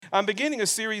I'm beginning a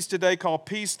series today called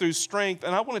Peace Through Strength,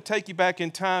 and I want to take you back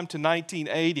in time to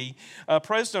 1980.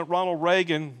 President Ronald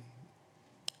Reagan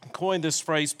coined this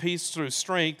phrase, peace through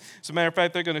strength. As a matter of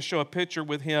fact, they're going to show a picture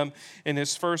with him in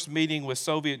his first meeting with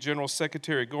Soviet General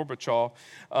Secretary Gorbachev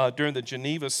during the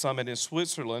Geneva Summit in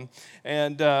Switzerland.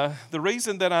 And the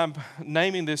reason that I'm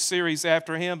naming this series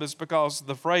after him is because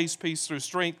the phrase peace through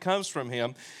strength comes from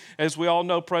him. As we all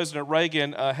know, President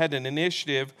Reagan had an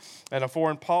initiative and a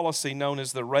foreign policy known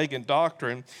as the Reagan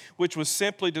Doctrine, which was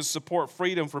simply to support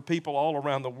freedom for people all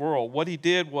around the world. What he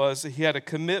did was he had a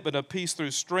commitment of peace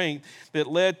through strength that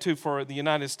led to, for the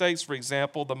United States, for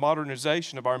example, the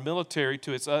modernization of our military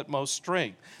to its utmost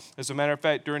strength. As a matter of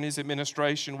fact, during his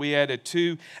administration, we added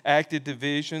 2 active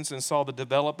divisions and saw the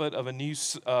development of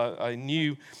a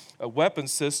new weapon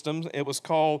system. It was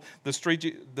called the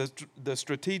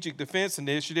Strategic Defense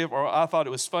Initiative, or I thought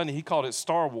it was funny, he called it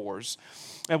Star Wars.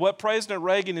 And what President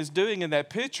Reagan is doing in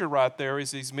that picture right there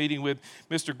is he's meeting with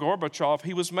Mr. Gorbachev.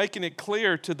 He was making it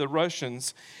clear to the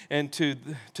Russians and to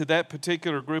that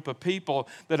particular group of people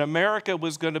that America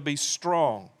was going to be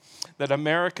strong, that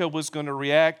America was going to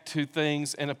react to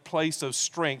things in a place of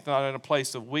strength, not in a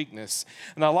place of weakness.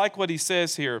 And I like what he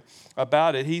says here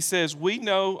about it. He says, "We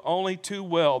know only too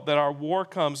well that our war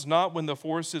comes not when the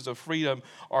forces of freedom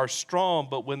are strong,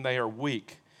 but when they are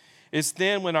weak. It's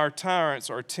then when our tyrants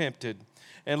are tempted."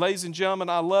 And ladies and gentlemen,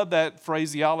 I love that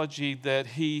phraseology that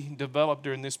he developed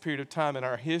during this period of time in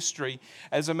our history.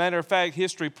 As a matter of fact,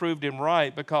 history proved him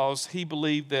right because he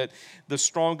believed that the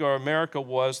stronger America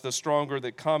was, the stronger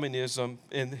that communism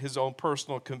in his own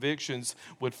personal convictions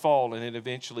would fall, and it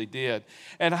eventually did.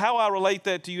 And how I relate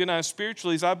that to you and I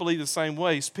spiritually is I believe the same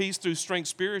way. It's peace through strength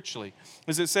spiritually.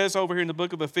 As it says over here in the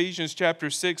book of Ephesians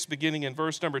chapter 6, beginning in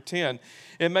verse number 10,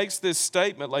 it makes this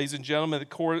statement, ladies and gentlemen,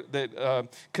 that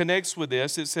connects with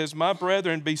this. It says, "My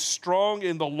brethren, be strong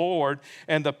in the Lord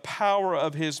and the power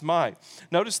of his might."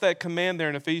 Notice that command there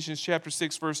in Ephesians chapter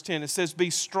 6, verse 10. It says, be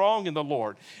strong in the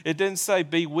Lord. It didn't say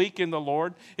be weak in the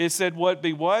Lord. It said what?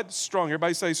 Be what? Strong.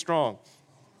 Everybody say strong.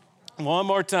 One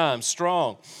more time,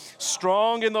 strong.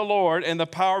 Strong in the Lord and the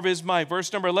power of his might.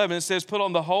 Verse number 11, it says, "Put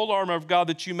on the whole armor of God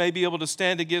that you may be able to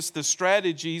stand against the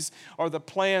strategies or the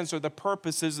plans or the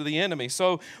purposes of the enemy."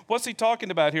 So what's he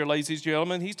talking about here, ladies and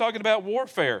gentlemen? He's talking about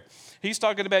warfare. He's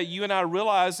talking about you and I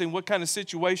realizing what kind of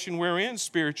situation we're in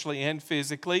spiritually and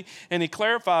physically. And he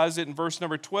clarifies it in verse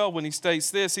number 12 when he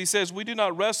states this. He says, "We do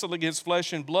not wrestle against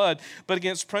flesh and blood, but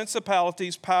against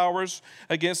principalities, powers,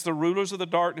 against the rulers of the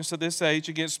darkness of this age,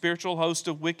 against spiritual hosts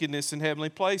of wickedness in heavenly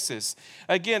places."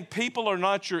 Again, people are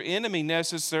not your enemy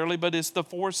necessarily, but it's the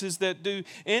forces that do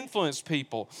influence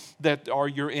people that are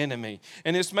your enemy.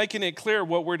 And it's making it clear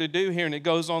what we're to do here. And it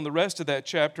goes on the rest of that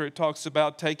chapter. It talks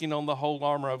about taking on the whole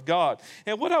armor of God.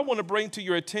 And what I want to bring to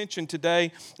your attention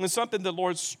today, and something the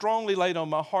Lord strongly laid on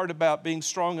my heart about being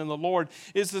strong in the Lord,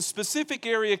 is the specific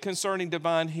area concerning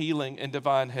divine healing and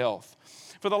divine health.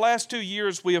 For the last 2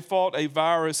 years, we have fought a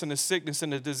virus and a sickness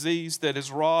and a disease that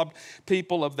has robbed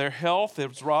people of their health.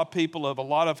 It's robbed people of a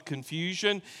lot of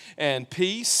confusion and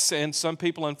peace. And some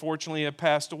people, unfortunately, have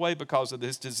passed away because of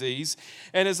this disease.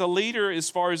 And as a leader,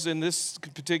 as far as in this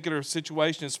particular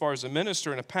situation, as far as a minister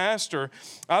and a pastor,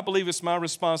 I believe it's my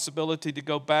responsibility to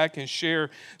go back and share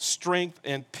strength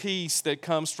and peace that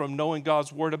comes from knowing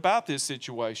God's word about this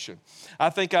situation.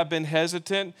 I think I've been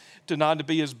hesitant to not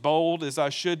be as bold as I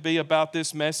should be about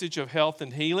this message of health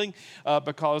and healing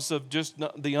because of just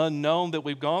the unknown that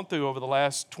we've gone through over the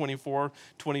last 24,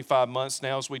 25 months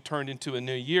now as we turned into a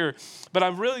new year. But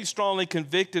I'm really strongly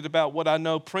convicted about what I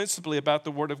know principally about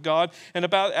the Word of God and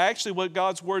about actually what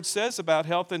God's Word says about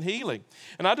health and healing.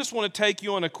 And I just want to take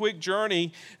you on a quick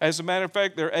journey. As a matter of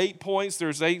fact, there are 8 points.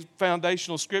 There's 8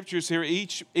 foundational scriptures here.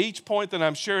 Each point that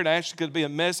I'm sharing actually could be a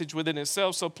message within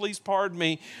itself. So please pardon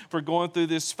me for going through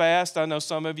this fast. I know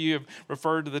some of you have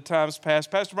referred to the times past.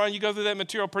 Pastor Brian, you go through that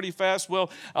material pretty fast. Well,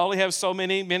 I only have so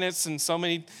many minutes and so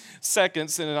many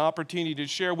seconds and an opportunity to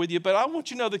share with you. But I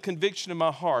want you to know the conviction in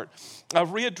my heart. I've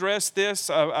readdressed this.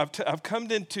 I've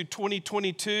come into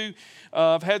 2022.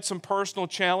 I've had some personal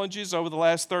challenges over the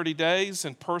last 30 days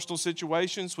and personal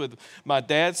situations with my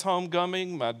dad's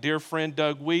homecoming, my dear friend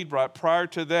Doug Weed right prior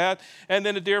to that, and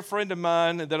then a dear friend of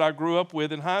mine that I grew up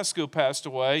with in high school passed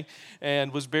away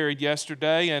and was buried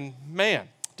yesterday. And man,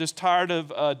 just tired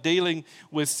of dealing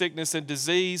with sickness and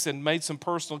disease, and made some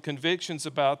personal convictions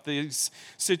about these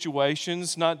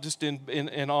situations, not just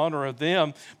in honor of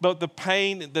them, but the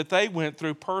pain that they went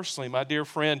through personally. My dear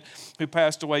friend who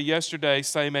passed away yesterday,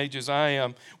 same age as I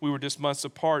am, we were just months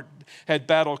apart, had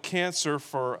battled cancer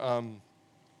for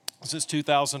since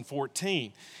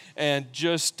 2014. and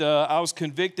just I was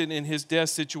convicted in his death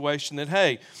situation that,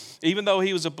 hey, even though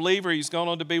he was a believer, he's gone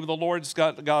on to be with the Lord. It's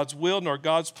not God's will nor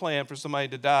God's plan for somebody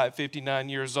to die at 59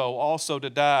 years old. Also to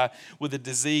die with a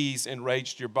disease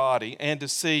enraged your body, and to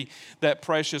see that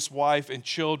precious wife and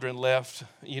children left,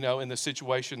 in the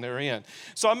situation they're in.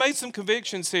 So I made some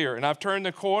convictions here, and I've turned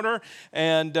the corner,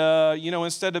 and,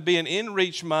 instead of being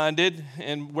in-reach minded,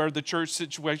 and where the church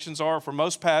situations are for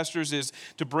most pastors is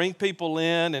to bring people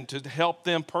in and to help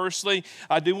them personally.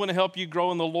 I do want to help you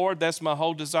grow in the Lord. That's my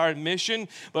whole desired mission.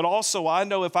 But also, I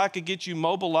know if I could get you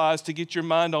mobilized to get your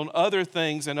mind on other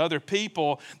things and other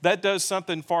people, that does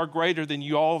something far greater than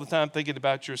you all the time thinking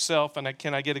about yourself. And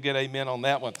can I get a good amen on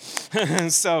that one?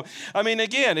 So,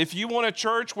 again, if you want a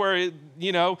church where,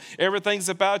 everything's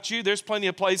about you, there's plenty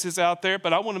of places out there.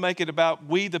 But I want to make it about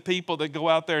we, the people that go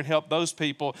out there and help those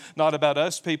people, not about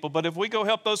us people. But if we go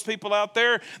help those people out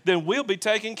there, then we'll be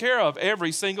taken care of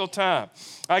every single time.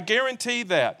 I guarantee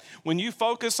that. When you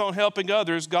focus on helping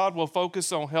others, God will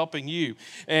focus on helping you.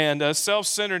 And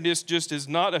self-centeredness just is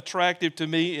not attractive to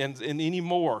me and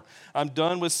anymore. I'm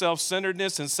done with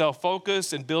self-centeredness and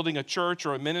self-focus and building a church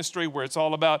or a ministry where it's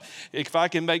all about if I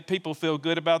can make people feel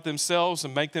good about themselves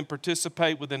and make them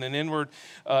participate within an inward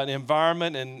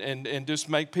environment and just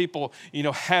make people,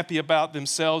 happy about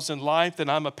themselves in life, then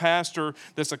I'm a pastor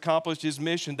that's accomplished his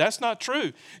mission. That's not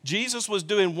true. Jesus was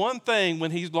doing one thing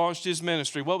when he launched his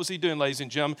ministry. What was he doing, ladies and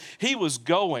gentlemen? He was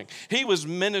going. He was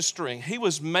ministering. He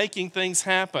was making things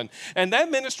happen. And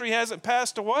that ministry hasn't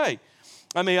passed away.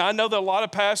 I know that a lot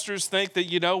of pastors think that,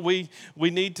 we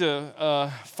need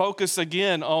to focus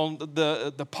again on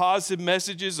the positive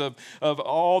messages of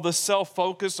all the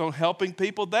self-focus on helping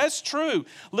people. That's true.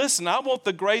 Listen, I want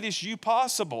the greatest you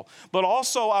possible. But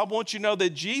also I want you to know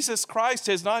that Jesus Christ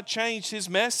has not changed his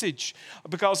message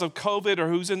because of COVID or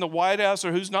who's in the White House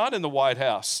or who's not in the White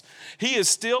House. He is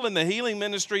still in the healing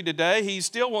ministry today. He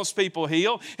still wants people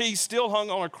healed. He's still hung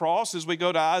on a cross as we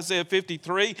go to Isaiah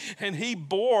 53, and he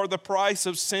bore the price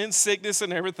of sin, sickness,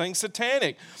 and everything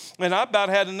satanic. And I've about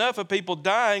had enough of people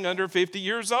dying under 50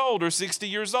 years old or 60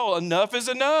 years old. Enough is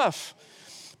enough.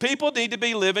 People need to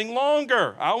be living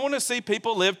longer. I want to see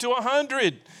people live to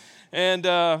 100. And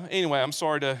anyway, I'm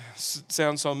sorry to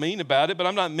sound so mean about it, but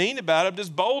I'm not mean about it. I'm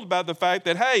just bold about the fact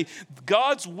that, hey,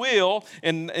 God's will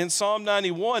in Psalm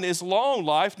 91 is long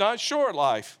life, not short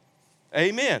life.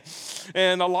 Amen.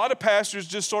 And a lot of pastors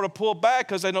just sort of pull back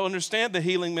because they don't understand the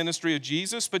healing ministry of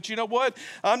Jesus. But you know what?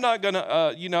 I'm not going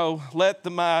to, let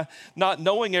my not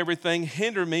knowing everything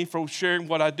hinder me from sharing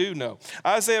what I do know.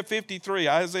 Isaiah 53.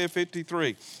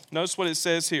 Notice what it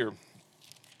says here.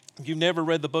 If you've never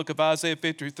read the book of Isaiah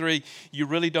 53, you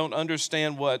really don't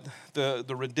understand what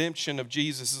the redemption of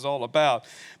Jesus is all about.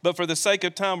 But for the sake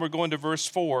of time, we're going to verse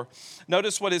 4.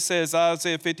 Notice what it says,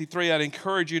 Isaiah 53. I'd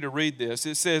encourage you to read this.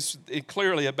 It says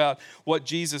clearly about what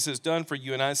Jesus has done for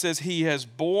you and I. It says, he has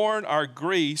borne our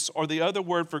griefs, or the other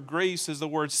word for griefs is the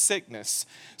word sickness.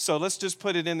 So let's just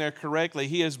put it in there correctly.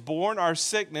 He has borne our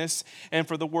sickness, and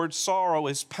for the word sorrow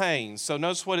is pain. So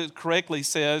notice what it correctly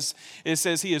says. It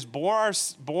says he has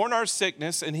borne our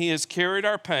sickness, and he has carried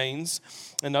our pains.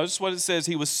 And notice what it says.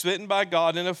 He was smitten by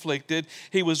God and afflicted.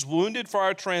 He was wounded for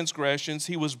our transgressions.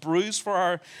 He was bruised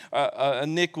for our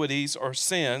iniquities or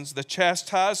sins. The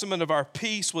chastisement of our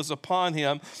peace was upon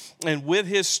him, and with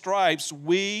his stripes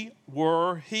we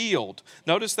were healed.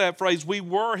 Notice that phrase, we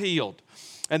were healed.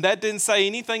 And that didn't say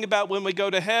anything about when we go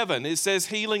to heaven. It says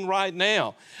healing right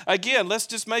now. Again, let's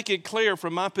just make it clear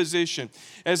from my position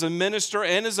as a minister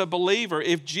and as a believer.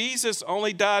 If Jesus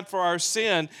only died for our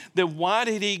sin, then why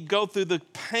did he go through the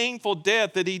painful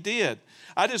death that he did?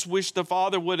 I just wish the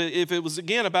Father would, if it was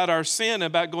again about our sin,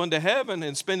 about going to heaven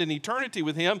and spending eternity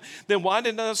with him, then why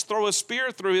didn't us throw a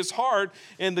spear through his heart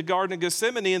in the Garden of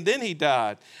Gethsemane and then he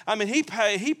died?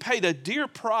 He paid a dear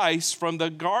price from the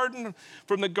garden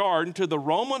to the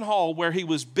Roman hall where he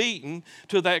was beaten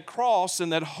to that cross,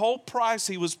 and that whole price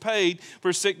he was paid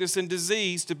for sickness and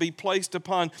disease to be placed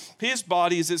upon his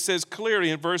body, as it says clearly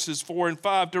in verses 4 and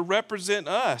 5, to represent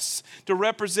us, to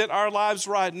represent our lives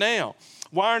right now.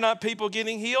 Why are not people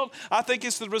getting healed? I think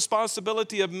it's the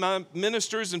responsibility of my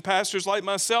ministers and pastors like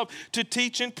myself to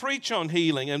teach and preach on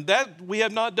healing, and that we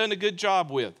have not done a good job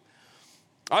with.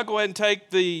 I'll go ahead and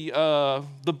take the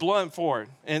blunt for it.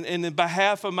 And in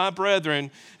behalf of my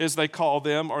brethren, as they call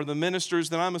them, or the ministers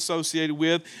that I'm associated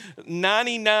with,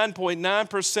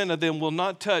 99.9% of them will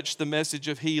not touch the message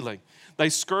of healing. They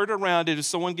skirt around it. If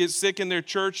someone gets sick in their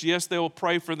church, yes, they will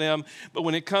pray for them. But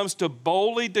when it comes to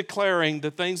boldly declaring the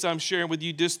things I'm sharing with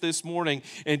you just this morning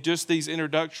and just these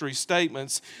introductory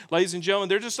statements, ladies and gentlemen,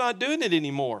 they're just not doing it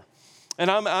anymore.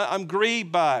 And I'm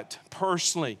grieved by it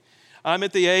personally. I'm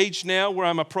at the age now where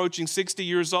I'm approaching 60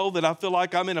 years old that I feel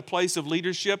like I'm in a place of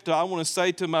leadership that I want to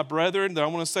say to my brethren, that I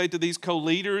want to say to these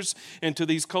co-leaders and to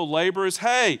these co-laborers,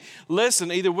 hey,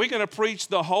 listen, either we're going to preach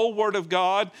the whole Word of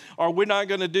God or we're not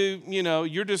going to do,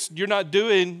 you're not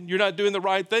doing the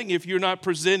right thing if you're not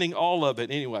presenting all of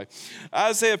it. Anyway,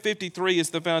 Isaiah 53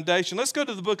 is the foundation. Let's go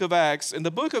to the book of Acts. And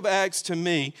the book of Acts, to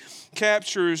me,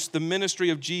 captures the ministry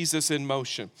of Jesus in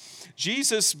motion.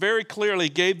 Jesus very clearly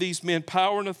gave these men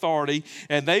power and authority,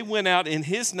 and they went out in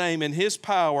His name and His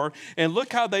power, and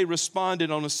look how they responded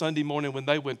on a Sunday morning when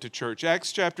they went to church.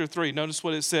 Acts chapter 3, notice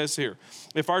what it says here.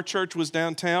 If our church was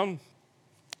downtown,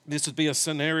 this would be a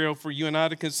scenario for you and I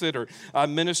to consider. I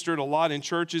ministered a lot in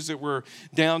churches that were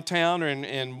downtown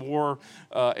and more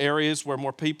areas where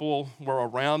more people were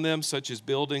around them, such as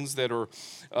buildings that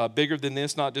are bigger than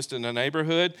this, not just in a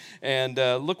neighborhood. And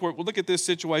look at this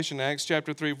situation in Acts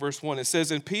chapter 3, verse 1. It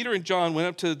says, and Peter and John went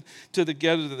up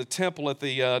together to the temple at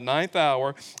the ninth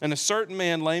hour, and a certain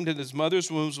man lame in his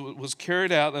mother's womb was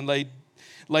carried out and laid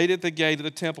at the gate of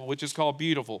the temple, which is called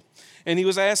Beautiful. And he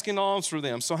was asking alms for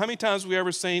them. So how many times have we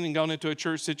ever seen and gone into a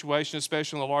church situation,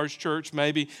 especially in a large church,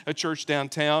 maybe a church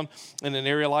downtown in an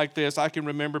area like this? I can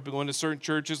remember going to certain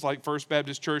churches like First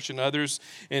Baptist Church and others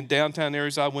in downtown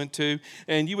areas I went to,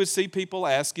 and you would see people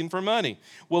asking for money.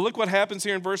 Well, look what happens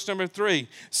here in verse number 3.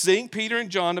 Seeing Peter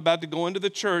and John about to go into the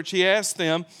church, he asked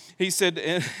them, he said,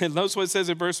 and notice what it says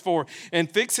in verse 4, and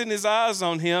fixing his eyes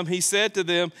on him, he said to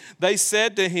them, they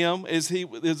said to him, as they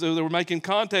were making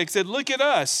contact, said, look at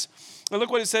us. And look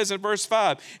what it says in verse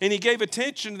 5. And he gave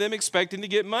attention to them, expecting to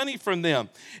get money from them.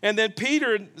 And then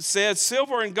Peter said,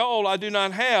 silver and gold I do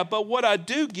not have, but what I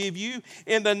do give you,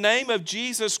 in the name of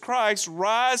Jesus Christ,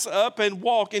 rise up and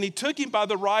walk. And he took him by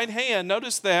the right hand.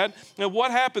 Notice that. And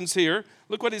what happens here?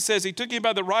 Look what it says. He took him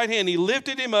by the right hand. He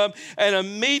lifted him up, and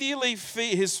immediately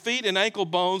his feet and ankle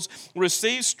bones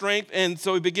received strength. And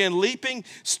so he began leaping,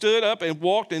 stood up, and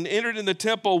walked and entered in the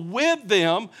temple with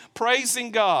them,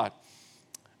 praising God.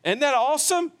 Isn't that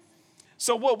awesome?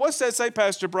 So what's that say,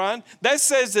 Pastor Brian? That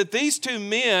says that these two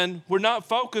men were not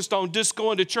focused on just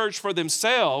going to church for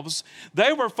themselves.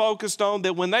 They were focused on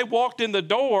that when they walked in the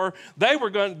door,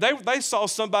 they saw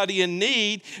somebody in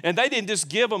need, and they didn't just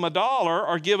give them $1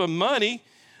 or give them money.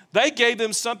 They gave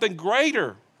them something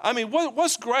greater. I mean,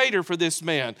 what's greater for this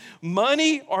man?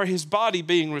 Money or his body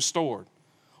being restored?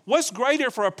 What's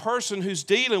greater for a person who's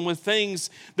dealing with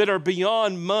things that are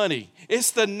beyond money?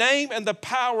 It's the name and the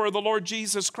power of the Lord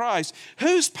Jesus Christ.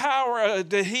 Whose power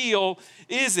to heal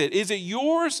is it? Is it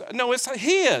yours? No, it's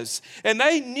His. And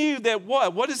they knew that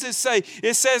what? What does it say?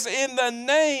 It says, in the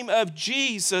name of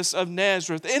Jesus of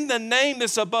Nazareth, in the name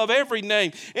that's above every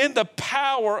name, in the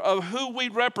power of who we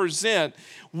represent.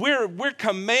 We're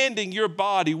commanding your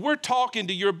body. We're talking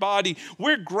to your body.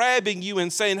 We're grabbing you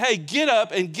and saying, hey, get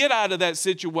up and get out of that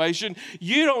situation.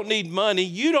 You don't need money.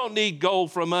 You don't need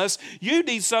gold from us. You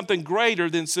need something greater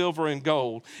than silver and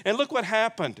gold. And look what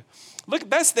happened. Look,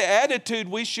 that's the attitude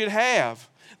we should have.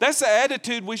 That's the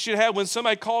attitude we should have when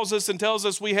somebody calls us and tells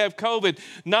us we have COVID.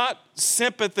 Not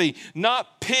sympathy,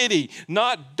 not pity,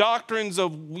 not doctrines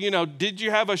of, did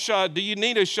you have a shot? Do you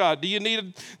need a shot? Do you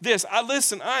need this?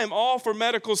 Listen, I am all for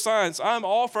medical science. I'm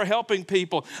all for helping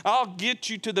people. I'll get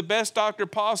you to the best doctor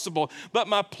possible. But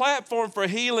my platform for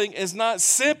healing is not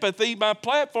sympathy. My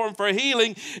platform for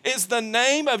healing is the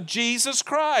name of Jesus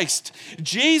Christ.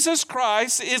 Jesus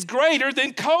Christ is greater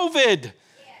than COVID.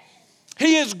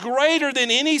 He is greater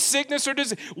than any sickness or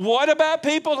disease. What about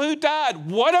people who died?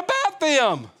 What about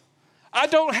them? I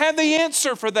don't have the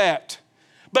answer for that.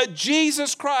 But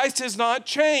Jesus Christ has not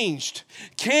changed.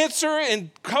 Cancer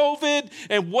and COVID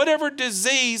and whatever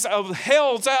disease of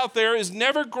hell's out there is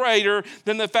never greater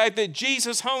than the fact that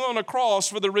Jesus hung on a cross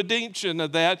for the redemption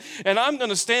of that. And I'm going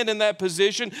to stand in that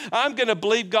position. I'm going to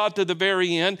believe God to the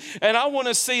very end. And I want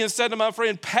to see, instead of my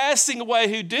friend passing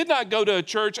away who did not go to a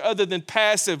church other than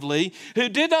passively, who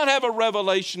did not have a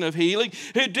revelation of healing,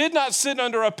 who did not sit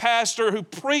under a pastor who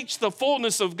preached the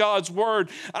fullness of God's word,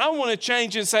 I want to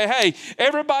change and say, hey,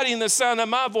 everybody in the sound of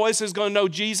my voice is going to know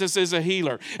Jesus is a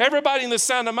healer. Everybody in the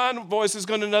sound of my voice is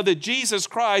going to know that Jesus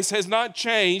Christ has not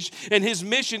changed, and His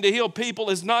mission to heal people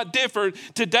is not different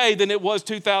today than it was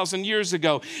 2,000 years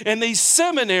ago. And these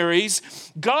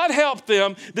seminaries, God help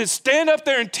them that stand up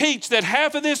there and teach that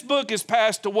half of this book is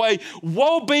passed away.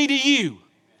 Woe be to you.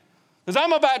 Because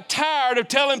I'm about tired of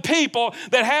telling people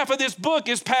that half of this book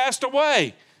is passed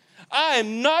away. I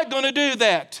am not going to do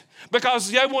that,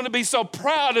 because they want to be so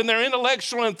proud in their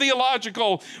intellectual and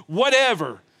theological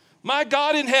whatever. My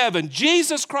God in heaven,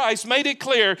 Jesus Christ made it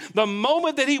clear the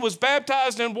moment that he was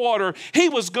baptized in water, he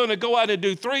was going to go out and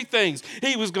do three things.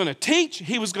 He was going to teach,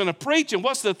 he was going to preach, and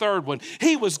what's the third one?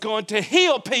 He was going to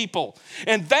heal people.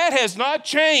 And that has not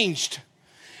changed.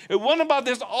 What about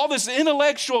all this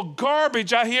intellectual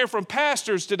garbage I hear from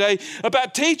pastors today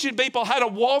about teaching people how to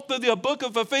walk through the book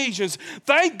of Ephesians?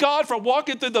 Thank God for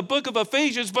walking through the book of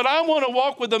Ephesians, but I want to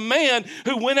walk with a man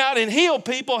who went out and healed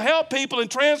people, helped people,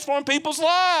 and transformed people's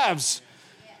lives.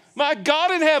 Yes. My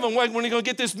God in heaven, when are you going to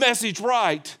get this message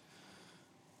right?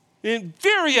 It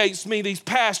infuriates me, these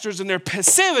pastors and their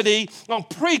passivity on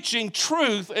preaching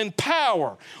truth and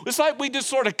power. It's like we just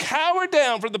sort of cower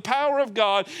down from the power of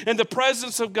God and the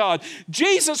presence of God.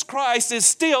 Jesus Christ is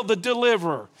still the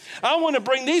deliverer. I want to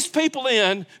bring these people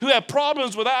in who have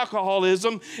problems with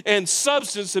alcoholism and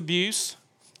substance abuse,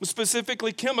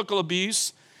 specifically chemical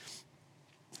abuse,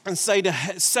 and say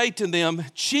to them,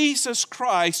 Jesus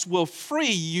Christ will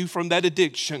free you from that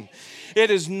addiction. It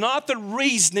is not the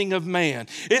reasoning of man.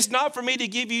 It's not for me to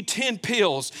give you 10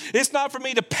 pills. It's not for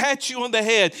me to pat you on the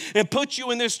head and put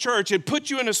you in this church and put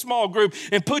you in a small group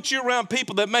and put you around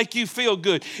people that make you feel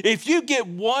good. If you get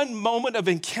one moment of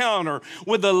encounter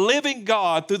with the living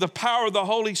God through the power of the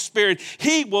Holy Spirit,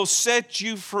 he will set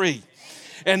you free.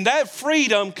 And that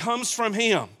freedom comes from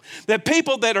him. That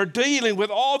people that are dealing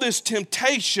with all this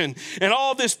temptation and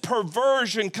all this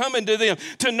perversion coming to them,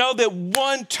 to know that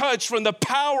one touch from the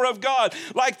power of God,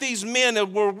 like these men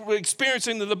that were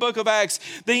experiencing in the book of Acts,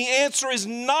 the answer is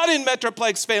not in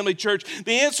Metroplex Family Church.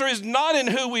 The answer is not in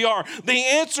who we are. The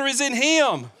answer is in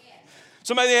him.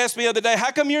 Somebody asked me the other day,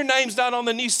 how come your name's not on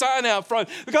the new sign out front?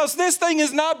 Because this thing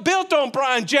is not built on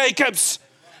Brian Jacobs.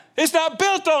 It's not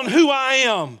built on who I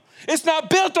am. It's not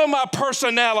built on my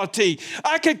personality.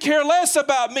 I could care less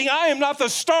about me. I am not the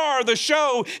star of the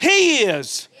show. He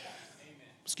is.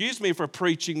 Excuse me for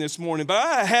preaching this morning, but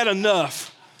I had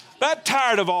enough. I'm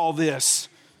tired of all this.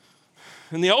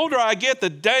 And the older I get, the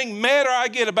dang madder I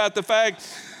get about the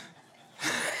fact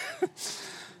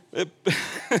that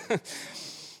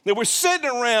we're sitting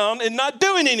around and not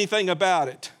doing anything about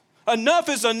it. Enough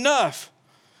is enough.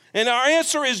 And our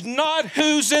answer is not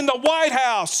who's in the White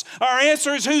House. Our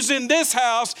answer is who's in this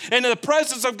house, and the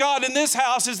presence of God in this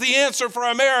house is the answer for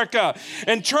America.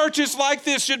 And churches like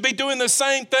this should be doing the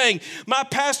same thing. My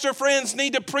pastor friends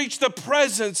need to preach the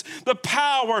presence, the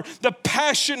power, the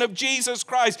passion of Jesus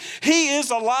Christ. He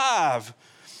is alive.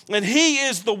 And he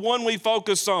is the one we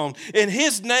focus on. And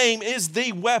his name is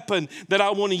the weapon that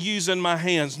I want to use in my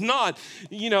hands. Not,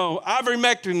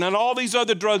 ivermectin and all these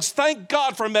other drugs. Thank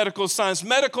God for medical science.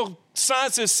 Medical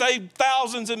science has saved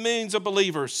thousands and millions of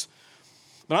believers.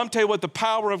 But I'm telling you what, the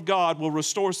power of God will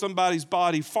restore somebody's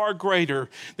body far greater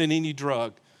than any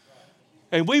drug.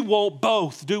 And we want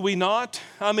both, do we not?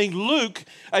 I mean, Luke,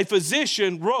 a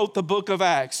physician, wrote the book of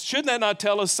Acts. Shouldn't that not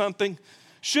tell us something?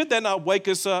 Should that not wake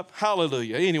us up?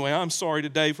 Hallelujah. Anyway, I'm sorry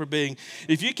today for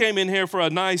if you came in here for a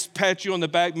nice pat you on the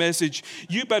back message,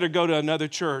 you better go to another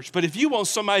church. But if you want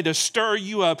somebody to stir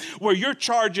you up where you're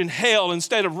charging hell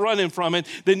instead of running from it,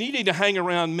 then you need to hang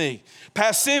around me.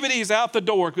 Passivity is out the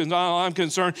door as I'm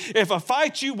concerned. If a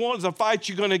fight you want is a fight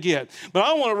you're going to get. But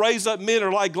I want to raise up men who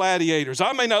are like gladiators.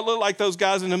 I may not look like those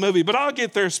guys in the movie, but I'll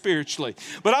get there spiritually.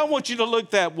 But I want you to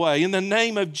look that way in the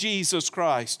name of Jesus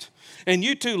Christ. And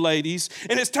you too, ladies.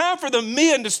 And it's time for the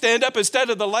men to stand up instead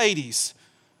of the ladies.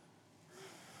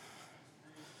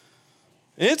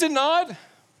 Is it not?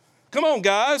 Come on,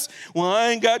 guys. Well, I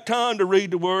ain't got time to read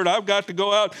the word. I've got to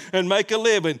go out and make a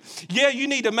living. Yeah, you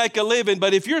need to make a living,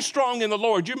 but if you're strong in the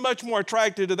Lord, you're much more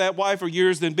attracted to that wife of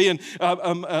yours than being,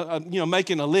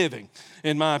 making a living,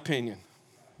 in my opinion.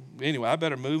 Anyway, I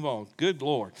better move on. Good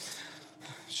Lord.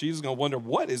 She's going to wonder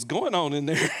what is going on in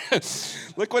there.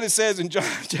 Look what it says in John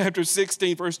chapter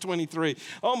 16, verse 23.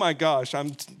 Oh my gosh,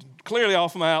 I'm clearly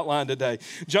off my outline today.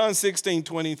 John 16,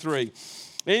 23.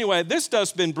 Anyway, this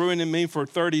stuff's been brewing in me for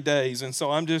 30 days. And so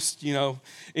I'm just,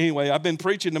 anyway, I've been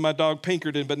preaching to my dog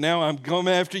Pinkerton, but now I'm going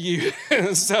after you.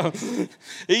 So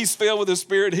he's filled with the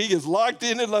Spirit. He is locked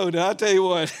in and loaded. I'll tell you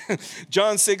what.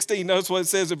 John 16, notice what it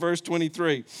says in verse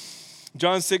 23.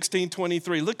 John 16,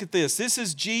 23. Look at this. This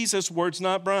is Jesus' words,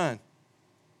 not Brian.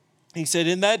 He said,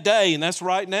 in that day, and that's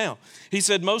right now, he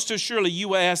said, most assuredly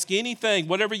you ask anything,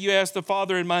 whatever you ask the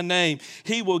Father in my name,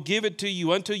 he will give it to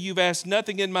you until you've asked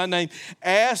nothing in my name.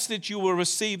 Ask that you will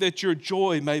receive, that your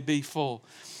joy may be full.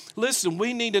 Listen,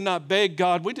 we need to not beg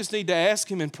God. We just need to ask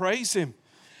him and praise him.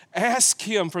 Ask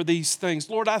him for these things.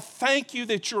 Lord, I thank you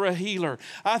that you're a healer.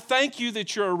 I thank you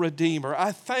that you're a redeemer.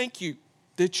 I thank you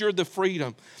that you're the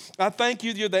freedom. I thank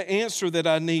you, you're the answer that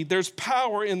I need. There's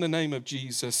power in the name of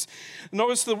Jesus.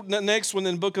 Notice the next one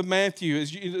in the book of Matthew.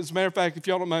 As a matter of fact, if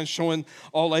y'all don't mind showing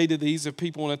all 8 of these, if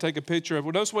people want to take a picture of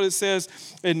it. Notice what it says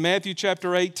in Matthew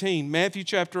chapter 18. Matthew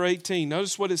chapter 18.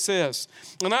 Notice what it says.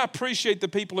 And I appreciate the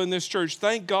people in this church.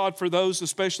 Thank God for those,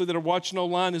 especially that are watching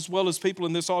online, as well as people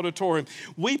in this auditorium.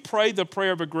 We pray the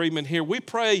prayer of agreement here. We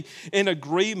pray in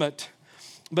agreement.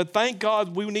 But thank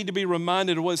God we need to be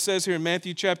reminded of what it says here in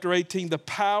Matthew chapter 18, the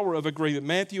power of agreement.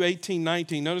 Matthew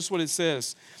 18:19. Notice what it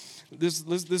says. This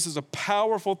is a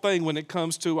powerful thing when it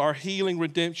comes to our healing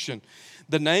redemption.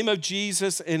 The name of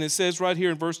Jesus, and it says right here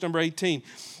in verse number 18,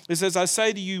 it says, I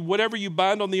say to you, whatever you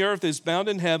bind on the earth is bound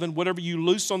in heaven. Whatever you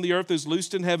loose on the earth is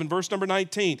loosed in heaven. Verse number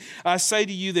 19, I say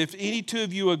to you that if any two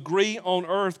of you agree on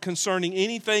earth concerning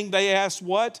anything they ask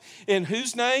what? In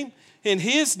whose name? In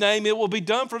his name, it will be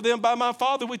done for them by my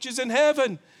Father which is in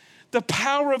heaven. The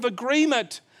power of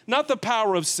agreement, not the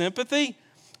power of sympathy,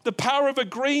 the power of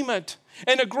agreement.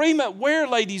 And agreement where,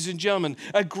 ladies and gentlemen?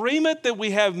 Agreement that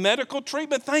we have medical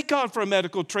treatment. Thank God for a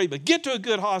medical treatment. Get to a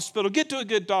good hospital. Get to a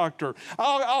good doctor.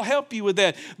 I'll help you with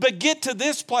that. But get to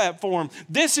this platform.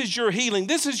 This is your healing.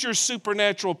 This is your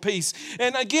supernatural peace.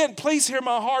 And again, please hear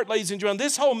my heart, ladies and gentlemen.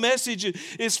 This whole message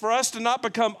is for us to not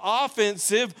become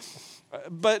offensive,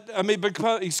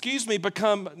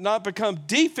 not become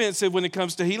defensive when it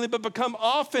comes to healing, but become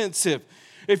offensive.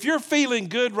 If you're feeling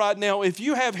good right now, if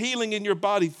you have healing in your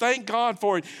body, thank God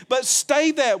for it, but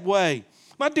stay that way.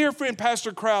 My dear friend,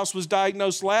 Pastor Krause, was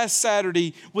diagnosed last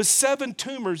Saturday with 7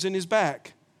 tumors in his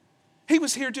back. He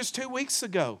was here just 2 weeks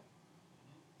ago.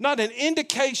 Not an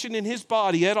indication in his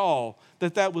body at all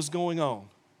that was going on.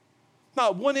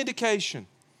 Not one indication.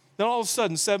 Then all of a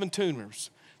sudden, 7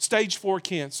 tumors, stage 4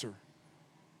 cancer.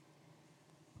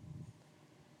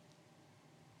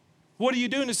 What do you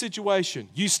do in a situation?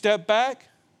 You step back,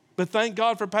 but thank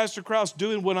God for Pastor Krause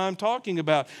doing what I'm talking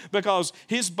about, because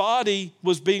his body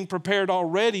was being prepared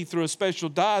already through a special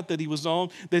diet that he was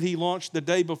on, that he launched the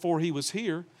day before he was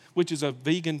here, which is a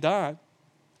vegan diet.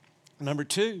 Number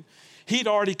 2, he'd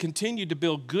already continued to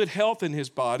build good health in his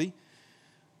body.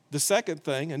 The second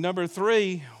thing. And number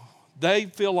 3, they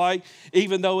feel like,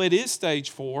 even though it is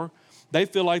stage 4, they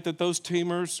feel like that those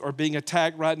tumors are being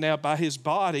attacked right now by his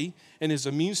body, and his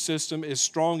immune system, as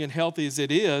strong and healthy as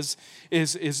it is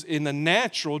in the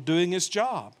natural doing its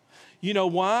job. You know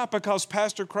why? Because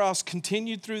Pastor Krause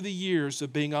continued through the years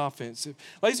of being offensive.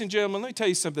 Ladies and gentlemen, let me tell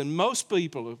you something. Most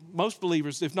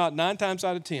believers, if not 9 times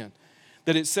out of 10,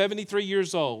 that at 73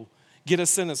 years old, get a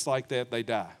sentence like that, they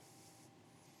die.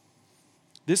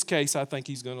 This case, I think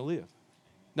he's going to live.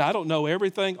 Now, I don't know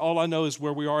everything. All I know is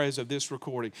where we are as of this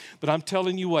recording. But I'm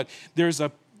telling you what,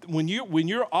 when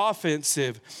you're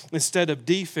offensive instead of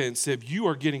defensive, you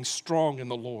are getting strong in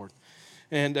the Lord.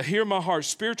 And hear my heart,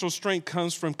 spiritual strength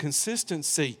comes from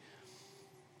consistency.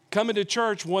 Coming to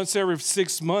church once every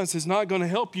 6 months is not going to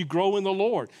help you grow in the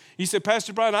Lord. You said,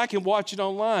 Pastor Brian, I can watch it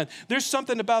online. There's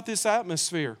something about this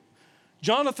atmosphere.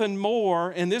 Jonathan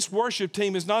Moore and this worship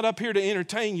team is not up here to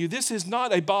entertain you. This is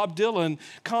not a Bob Dylan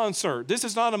concert. This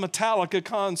is not a Metallica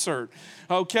concert,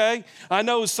 okay? I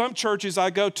know some churches I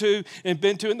go to and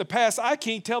been to in the past, I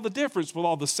can't tell the difference with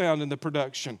all the sound and the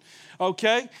production,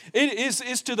 okay?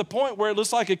 It's to the point where it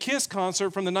looks like a Kiss concert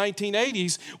from the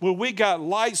 1980s where we got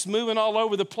lights moving all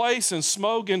over the place and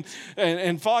smoke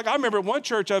and fog. I remember at one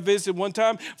church I visited one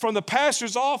time, from the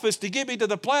pastor's office to get me to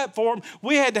the platform,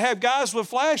 we had to have guys with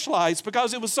flashlights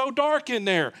because it was so dark in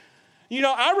there. You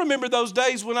know, I remember those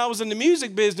days when I was in the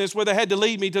music business where they had to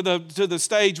lead me to the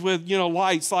stage with,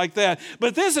 lights like that.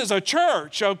 But this is a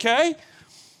church, okay?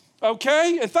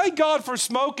 Okay? And thank God for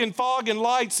smoke and fog and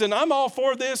lights, and I'm all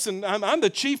for this, and I'm the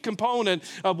chief component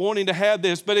of wanting to have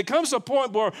this. But it comes to a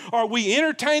point where, are we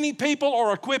entertaining people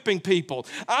or equipping people?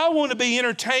 I want to be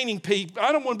entertaining people.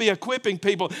 I don't want to be equipping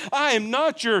people. I am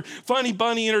not your funny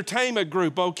bunny entertainment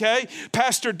group, okay?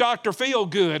 Pastor Dr.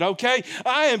 Feelgood, okay?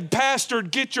 I am Pastor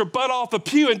get your butt off the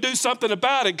pew and do something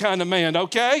about it kind of man,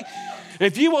 okay?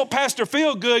 If you want Pastor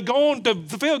Feelgood, go on to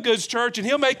the Feelgood's church and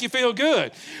he'll make you feel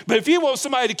good. But if you want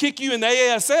somebody to kick you in the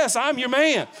ASS, I'm your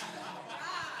man.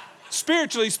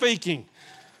 Spiritually speaking,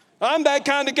 I'm that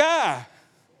kind of guy.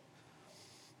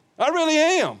 I really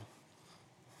am. I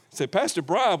said, Pastor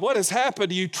Brian, what has happened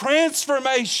to you?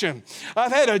 Transformation.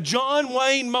 I've had a John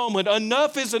Wayne moment.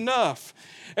 Enough is enough.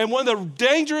 And one of the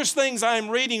dangerous things I'm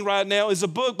reading right now is a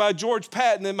book by George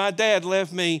Patton that my dad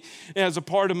left me as a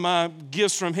part of my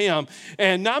gifts from him.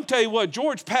 And I'm telling you what,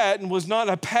 George Patton was not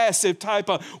a passive type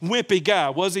of wimpy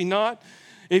guy, was he not?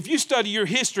 If you study your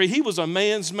history, he was a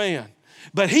man's man.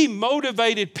 But he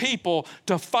motivated people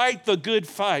to fight the good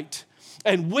fight.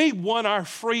 And we won our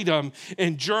freedom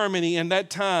in Germany in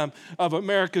that time of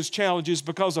America's challenges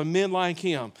because of men like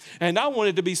him. And I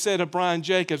wanted to be said of Brian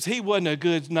Jacobs, he wasn't a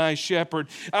good, nice shepherd.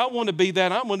 I want to be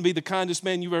that. I want to be the kindest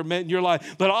man you've ever met in your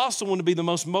life. But I also want to be the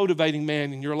most motivating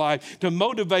man in your life, to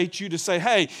motivate you to say,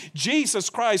 hey, Jesus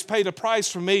Christ paid a price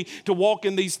for me to walk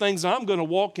in these things, and I'm going to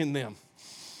walk in them.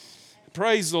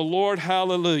 Praise the Lord.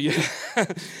 Hallelujah.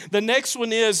 The next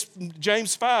one is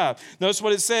James 5. Notice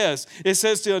what it says. It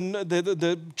says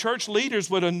the church leaders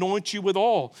would anoint you with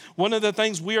oil. One of the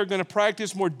things we are going to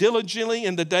practice more diligently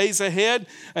in the days ahead,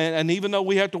 and even though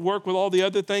we have to work with all the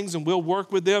other things and we'll work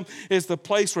with them, is the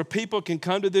place where people can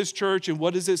come to this church. And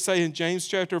what does it say in James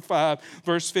chapter 5,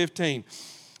 verse 15?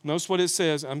 Notice what it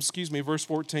says. Verse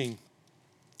 14.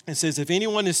 It says, if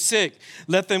anyone is sick,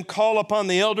 let them call upon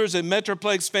the elders at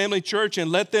Metroplex Family Church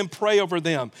and let them pray over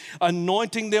them,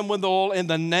 anointing them with oil in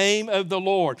the name of the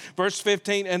Lord. Verse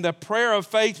 15, and the prayer of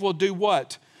faith will do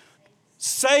what?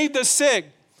 Save the sick.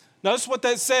 Notice what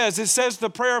that says. It says the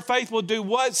prayer of faith will do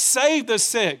what? Save the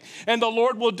sick. And the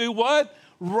Lord will do what?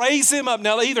 Raise him up.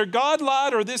 Now, either God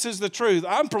lied or this is the truth.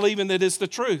 I'm believing that it's the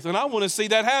truth. And I want to see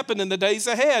that happen in the days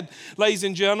ahead, ladies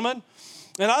and gentlemen.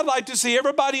 And I'd like to see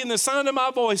everybody in the sound of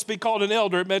my voice be called an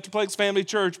elder at Metroplex Family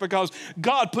Church, because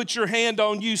God put your hand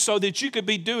on you so that you could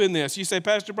be doing this. You say,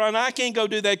 Pastor Brian, I can't go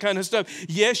do that kind of stuff.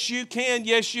 Yes, you can.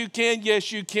 Yes, you can.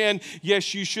 Yes, you can.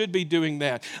 Yes, you should be doing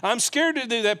that. I'm scared to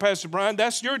do that, Pastor Brian.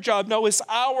 That's your job. No, it's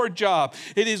our job.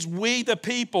 It is we the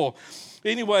people.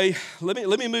 Anyway,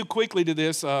 let me move quickly to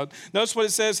this. Notice what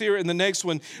it says here in the next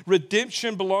one.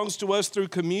 Redemption belongs to us through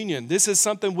communion. This is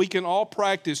something we can all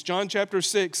practice. John chapter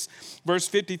 6, verse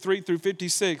 53 through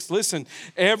 56. Listen,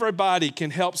 everybody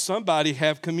can help somebody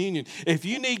have communion. If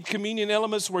you need communion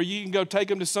elements where you can go take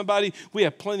them to somebody, we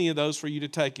have plenty of those for you to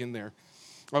take in there.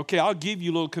 Okay, I'll give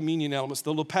you little communion elements, the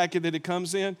little packet that it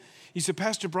comes in. You said,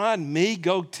 Pastor Brian,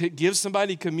 give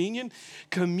somebody communion?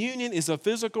 Communion is a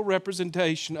physical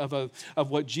representation of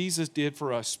what Jesus did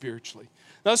for us spiritually.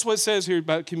 That's what it says here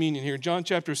about communion here. John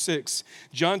chapter 6,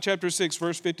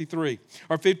 verse 53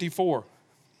 or 54.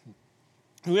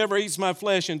 Whoever eats my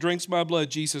flesh and drinks my blood,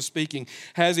 Jesus speaking,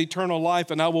 has eternal life,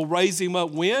 and I will raise him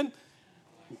up when?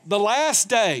 The last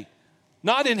day.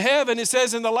 Not in heaven, it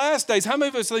says in the last days. How many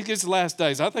of us think it's the last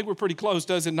days? I think we're pretty close,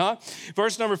 does it not?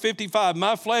 Verse number 55,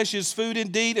 my flesh is food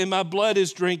indeed, and my blood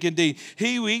is drink indeed.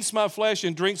 He who eats my flesh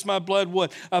and drinks my blood,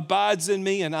 what? Abides in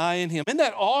me and I in him. Isn't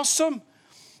that awesome?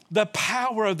 The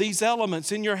power of these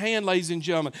elements in your hand, ladies and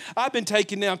gentlemen. I've been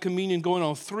taking now communion going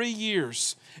on 3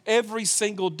 years, every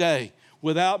single day,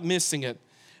 without missing it.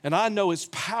 And I know it's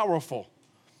powerful.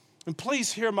 And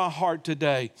please hear my heart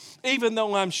today. Even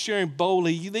though I'm sharing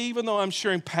boldly, even though I'm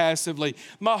sharing passively,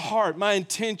 my heart, my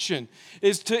intention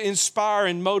is to inspire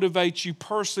and motivate you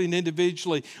personally and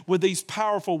individually with these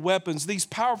powerful weapons, these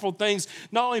powerful things,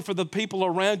 not only for the people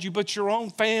around you, but your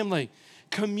own family.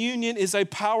 Communion is a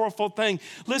powerful thing.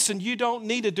 Listen, you don't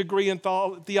need a degree in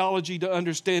theology to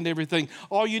understand everything.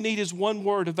 All you need is one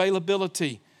word: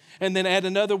 availability. And then add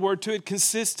another word to it: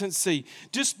 consistency.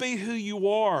 Just be who you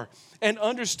are and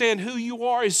understand who you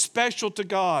are is special to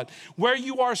God. Where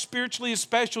you are spiritually is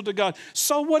special to God.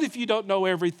 So what if you don't know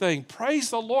everything?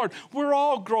 Praise the Lord. We're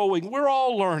all growing. We're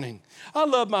all learning. I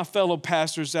love my fellow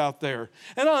pastors out there,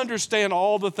 and I understand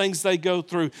all the things they go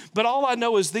through. But all I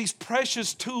know is these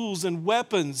precious tools and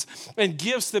weapons and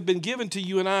gifts that have been given to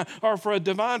you and I are for a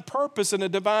divine purpose and a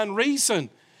divine reason.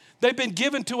 They've been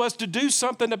given to us to do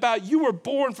something about. You were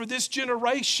born for this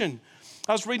generation.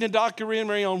 I was reading a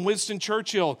documentary on Winston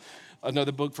Churchill,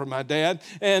 another book from my dad.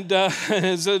 And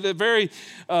it's a very,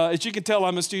 as you can tell,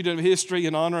 I'm a student of history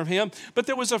in honor of him. But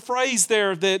there was a phrase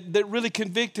there that really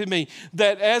convicted me,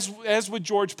 that as with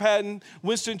George Patton,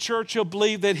 Winston Churchill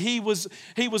believed that he was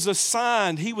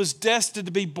assigned, he was destined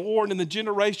to be born in the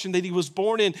generation that he was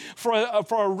born in for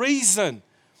a reason.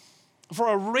 For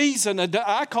a reason,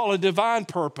 I call it a divine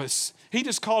purpose. He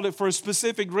just called it for a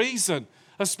specific reason,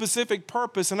 a specific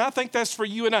purpose. And I think that's for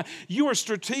you and I. You are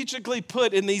strategically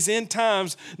put in these end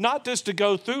times, not just to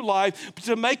go through life, but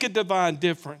to make a divine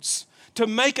difference, to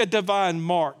make a divine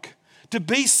mark, to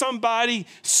be somebody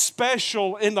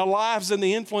special in the lives and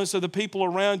the influence of the people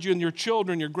around you and your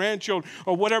children, your grandchildren,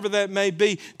 or whatever that may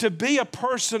be, to be a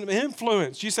person of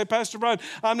influence. You say, Pastor Brian,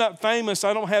 I'm not famous,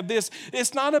 I don't have this.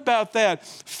 It's not about that.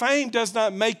 Fame does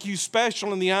not make you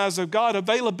special in the eyes of God.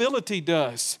 Availability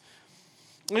does.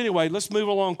 Anyway, let's move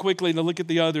along quickly and look at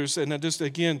the others and just,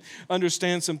 again,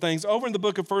 understand some things. Over in the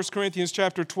book of 1 Corinthians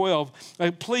chapter 12,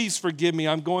 please forgive me,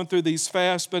 I'm going through these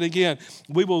fast, but again,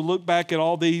 we will look back at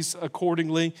all these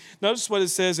accordingly. Notice what it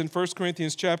says in 1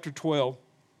 Corinthians chapter 12.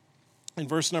 in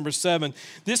verse number 7.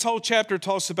 This whole chapter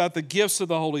talks about the gifts of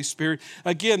the Holy Spirit.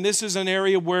 Again, this is an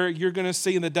area where you're going to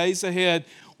see in the days ahead,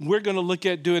 we're going to look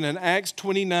at doing an Acts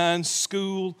 29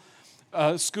 school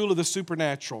of the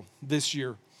supernatural this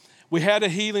year. We had a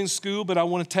healing school, but I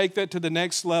want to take that to the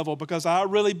next level because I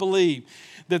really believe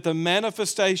that the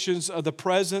manifestations of the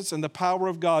presence and the power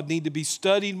of God need to be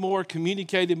studied more,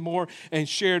 communicated more, and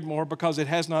shared more because it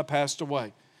has not passed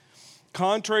away.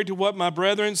 Contrary to what my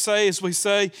brethren say, as we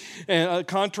say, and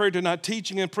contrary to not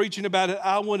teaching and preaching about it,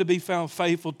 I want to be found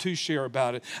faithful to share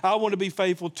about it. I want to be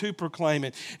faithful to proclaim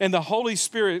it. And the Holy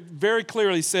Spirit very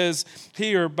clearly says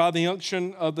here by the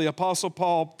unction of the Apostle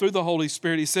Paul through the Holy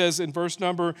Spirit, he says in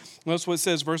that's what it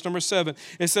says, verse number 7.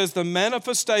 It says, the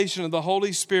manifestation of the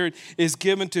Holy Spirit is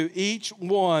given to each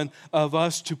one of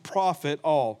us to profit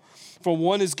all. For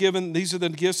one is given, these are the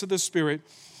gifts of the Spirit.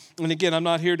 And again, I'm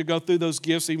not here to go through those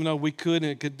gifts, even though we could, and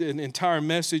it could an entire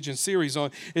message and series on.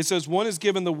 It says, one is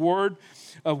given the word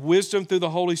of wisdom through the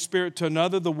Holy Spirit, to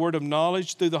another the word of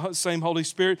knowledge through the same Holy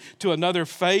Spirit, to another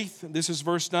faith. This is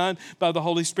verse 9, by the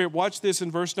Holy Spirit. Watch this in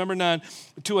verse number 9.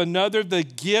 To another the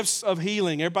gifts of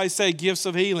healing. Everybody say gifts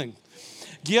of healing.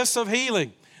 Gifts of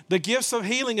healing. The gifts of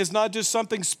healing is not just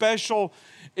something special,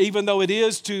 even though it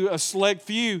is to a select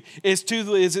few. It's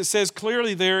to, as it says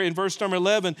clearly there in verse number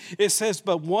 11, it says,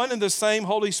 but one and the same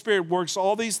Holy Spirit works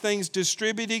all these things,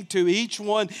 distributing to each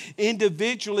one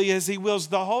individually as he wills.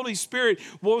 The Holy Spirit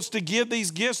wants to give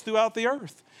these gifts throughout the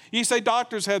earth. You say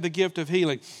doctors have the gift of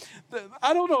healing.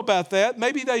 I don't know about that.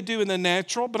 Maybe they do in the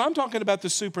natural, but I'm talking about the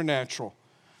supernatural.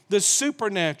 The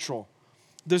supernatural.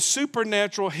 The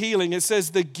supernatural healing. It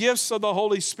says the gifts of the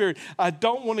Holy Spirit. I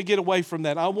don't want to get away from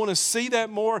that. I want to see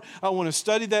that more. I want to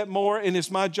study that more, and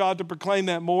it's my job to proclaim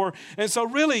that more. And so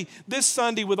really, this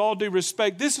Sunday, with all due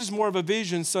respect, this is more of a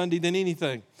vision Sunday than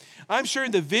anything. I'm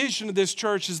sharing the vision of this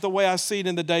church is the way I see it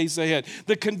in the days ahead.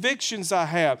 The convictions I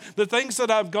have, the things that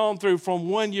I've gone through from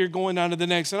one year going on to the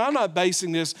next. And I'm not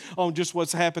basing this on just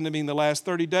what's happened to me in the last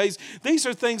 30 days. These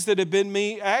are things that have been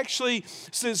me actually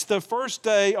since the first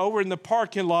day over in the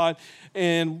parking lot,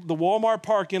 in the Walmart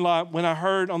parking lot, when I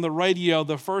heard on the radio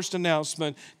the first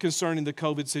announcement concerning the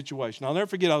COVID situation. I'll never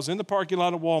forget, I was in the parking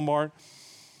lot at Walmart.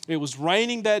 It was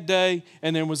raining that day,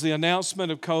 and there was the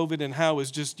announcement of COVID and how it was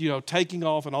just, taking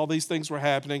off and all these things were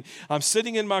happening. I'm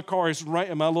sitting in my car.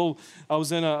 I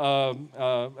was in a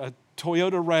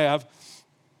Toyota RAV,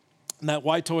 and that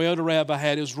white Toyota RAV I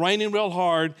had. It was raining real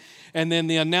hard, and then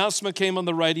the announcement came on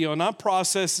the radio, and I'm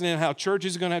processing it, how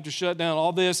churches are going to have to shut down,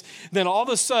 all this. Then all of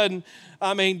a sudden,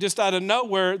 just out of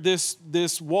nowhere, this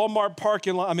Walmart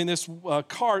parking lot, this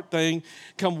cart thing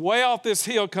come way off this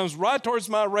hill, comes right towards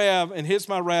my RAV and hits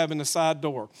my RAV in the side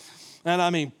door.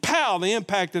 And pow, the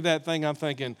impact of that thing, I'm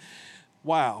thinking,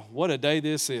 wow, what a day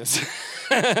this is.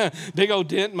 Big old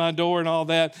dent in my door and all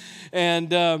that.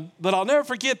 But I'll never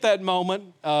forget that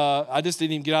moment. I just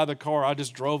didn't even get out of the car. I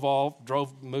just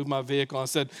moved my vehicle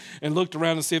and looked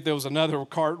around to see if there was another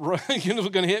cart going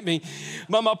to hit me.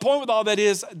 But my point with all that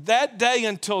is, that day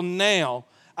until now,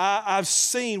 I've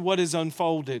seen what has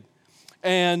unfolded.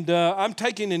 And I'm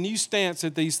taking a new stance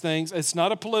at these things. It's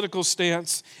not a political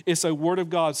stance. It's a Word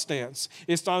of God stance.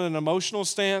 It's not an emotional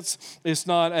stance. It's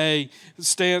not a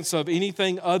stance of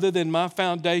anything other than my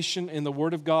foundation in the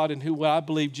Word of God and who I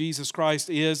believe Jesus Christ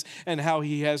is and how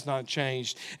He has not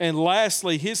changed. And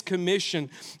lastly, His commission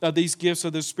of these gifts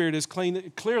of the Spirit is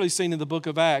clearly seen in the book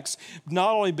of Acts. Not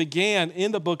only began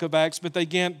in the book of Acts, but they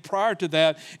began prior to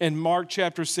that in Mark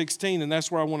chapter 16. And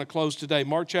that's where I want to close today.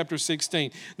 Mark chapter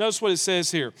 16. Notice what it says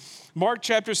here. Mark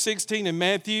chapter 16 and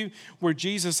Matthew, where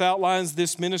Jesus outlines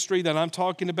this ministry that I'm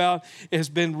talking about, has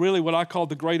been really what I call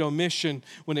the great omission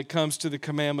when it comes to the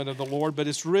commandment of the Lord. But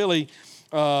it's really,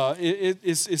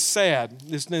 it's sad.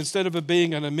 Instead of it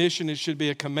being an omission, it should be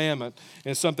a commandment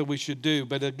and something we should do.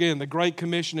 But again, the Great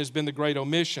Commission has been the great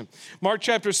omission. Mark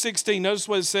chapter 16, notice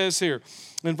what it says here.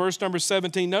 In verse number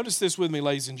 17, notice this with me,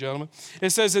 ladies and gentlemen. It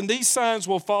says, and these signs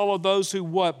will follow those who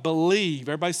what? Believe.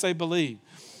 Everybody say believe.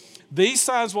 These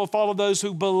signs will follow those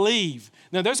who believe.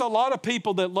 Now, there's a lot of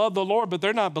people that love the Lord, but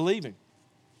they're not believing.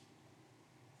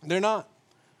 They're not.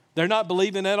 They're not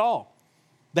believing at all.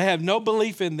 They have no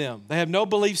belief in them. They have no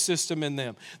belief system in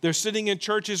them. They're sitting in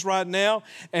churches right now,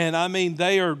 and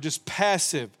they are just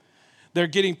passive. They're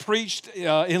getting preached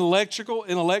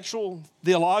intellectual,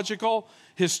 theological,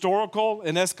 historical,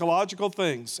 and eschatological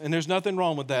things, and there's nothing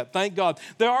wrong with that. Thank God.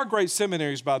 There are great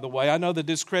seminaries, by the way. I know the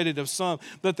discredit of some,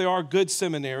 but there are good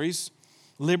seminaries.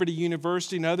 Liberty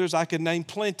University and others, I can name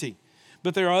plenty.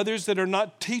 but there are others that are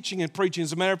not teaching and preaching.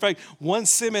 As a matter of fact, one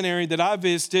seminary that I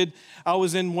visited, I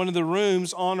was in one of the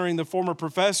rooms honoring the former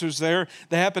professors there.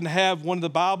 They happened to have one of the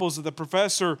Bibles that the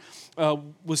professor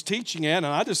was teaching at, and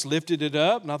I just lifted it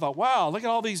up, and I thought, wow, look at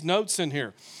all these notes in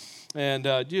here. And,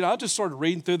 I just started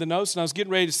reading through the notes, and I was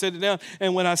getting ready to set it down.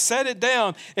 And when I set it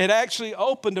down, it actually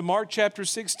opened to Mark chapter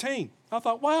 16. I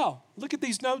thought, wow, look at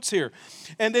these notes here.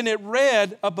 And then it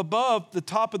read up above the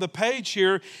top of the page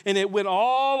here, and it went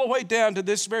all the way down to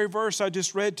this very verse I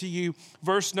just read to you,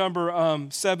 verse number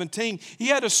 17. He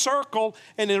had a circle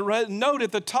and a note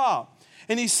at the top.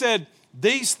 And he said,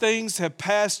 these things have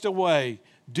passed away.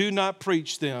 Do not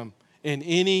preach them in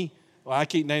any, well, I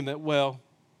can't name that, well,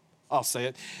 I'll say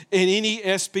it, in any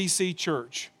SBC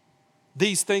church.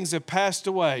 These things have passed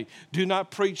away. Do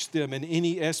not preach them in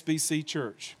any SBC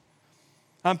church.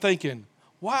 I'm thinking,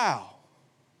 wow.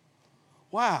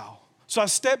 So I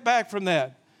stepped back from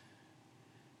that.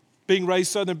 Being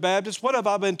raised Southern Baptist, what have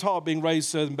I been taught being raised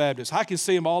Southern Baptist? I can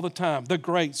see them all the time. The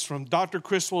greats from Dr.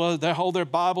 Criswell, they hold their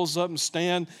Bibles up and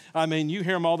stand. I mean, you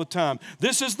hear them all the time.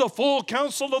 This is the full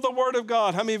counsel of the Word of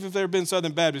God. How many of you have ever been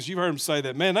Southern Baptist? You've heard them say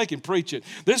that. Man, they can preach it.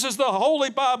 This is the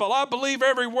Holy Bible. I believe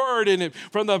every word in it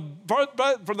from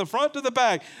the front to the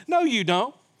back. No, you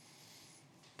don't.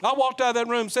 I walked out of that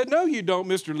room and said, no, you don't,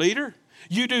 Mr. Leader.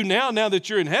 You do now that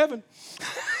you're in heaven.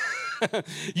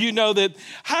 You know that,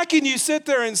 how can you sit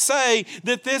there and say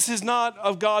that this is not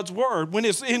of God's Word when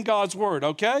it's in God's Word,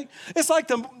 okay? It's like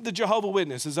the Jehovah's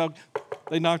Witnesses.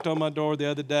 They knocked on my door the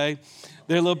other day.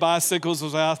 Their little bicycles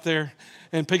was out there,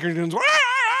 and Pinkerton's,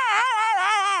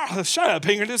 shut up,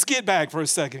 Pinkerton, just get back for a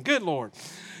second. Good Lord.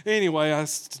 Anyway,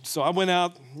 so I went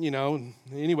out,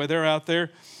 anyway, they're out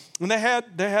there. And they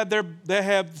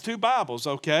have two Bibles,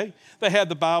 okay? They had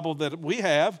the Bible that we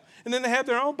have, and then they have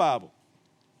their own Bible.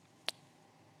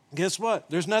 Guess what?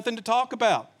 There's nothing to talk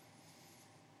about.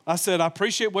 I said, I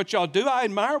appreciate what y'all do. I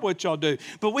admire what y'all do.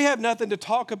 But we have nothing to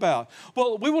talk about.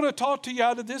 Well, we want to talk to you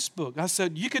out of this book. I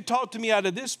said, you could talk to me out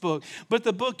of this book, but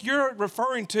the book you're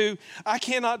referring to, I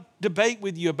cannot debate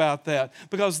with you about that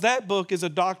because that book is a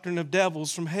doctrine of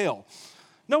devils from hell.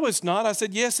 No, it's not. I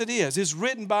said, yes, it is. It's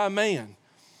written by a man.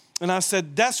 And I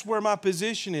said, that's where my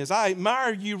position is. I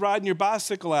admire you riding your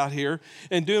bicycle out here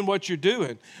and doing what you're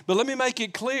doing. But let me make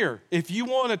it clear. If you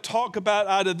want to talk about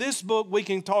out of this book, we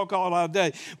can talk all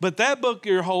day. But that book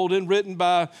you're holding, written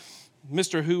by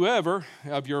Mr. Whoever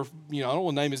of your, I don't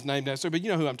want to name his name necessarily, but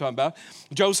you know who I'm talking about,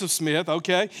 Joseph Smith,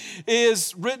 okay,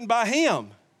 is written by him.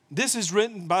 This is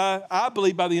written by, I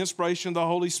believe, by the inspiration of the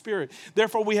Holy Spirit.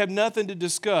 Therefore, we have nothing to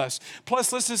discuss.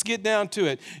 Plus, let's just get down to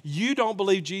it. You don't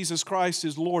believe Jesus Christ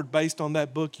is Lord based on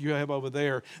that book you have over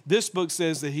there. This book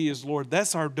says that He is Lord.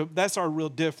 That's our real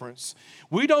difference.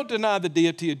 We don't deny the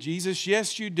deity of Jesus.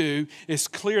 Yes, you do. It's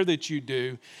clear that you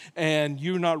do. And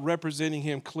you're not representing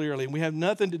Him clearly. And we have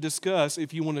nothing to discuss.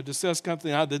 If you want to discuss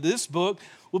something out of this book,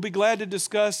 we'll be glad to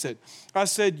discuss it. I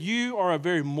said, you are a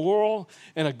very moral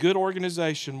and a good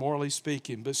organization, morally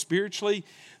speaking. But spiritually,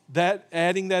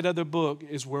 adding that other book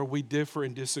is where we differ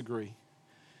and disagree.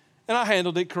 And I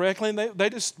handled it correctly. And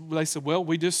they said, well,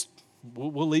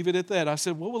 we'll leave it at that. I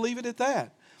said, well, we'll leave it at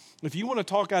that. If you want to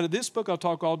talk out of this book, I'll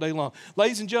talk all day long.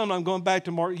 Ladies and gentlemen, I'm going back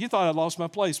to Mark. You thought I lost my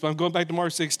place, but I'm going back to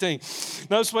Mark 16.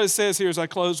 Notice what it says here as I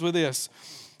close with this.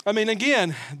 I mean,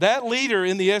 again, that leader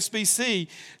in the SBC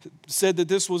said that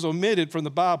this was omitted from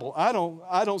the Bible. I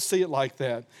don't see it like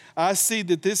that. I see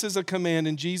that this is a command,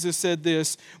 and Jesus said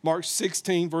this, Mark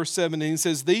 16, verse 17,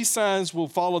 says, these signs will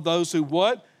follow those who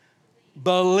what?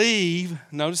 Believe,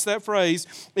 notice that phrase,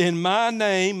 in my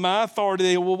name, my authority.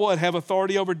 They will what? Have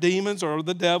authority over demons or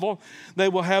the devil. They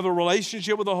will have a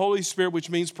relationship with the Holy Spirit, which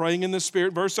means praying in the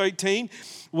Spirit. Verse 18,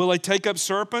 will they take up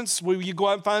serpents? Will you go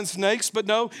out and find snakes? But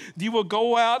no, you will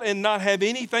go out and not have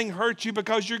anything hurt you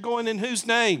because you're going in whose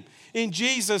name? In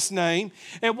Jesus' name.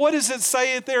 And what does it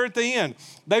say there at the end?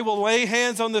 They will lay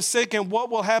hands on the sick, and what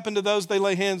will happen to those they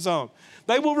lay hands on?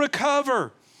 They will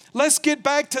recover. Let's get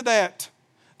back to that.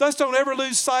 Let's don't ever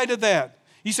lose sight of that.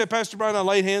 You said, Pastor Brian, I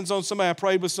laid hands on somebody, I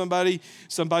prayed with somebody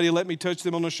let me touch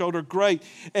them on the shoulder. Great.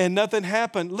 And nothing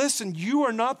happened. Listen, you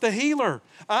are not the healer.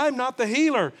 I'm not the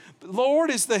healer. The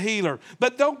Lord is the healer.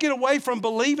 But don't get away from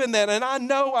believing that. And I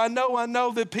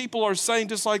know that people are saying,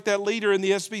 just like that leader in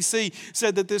the SBC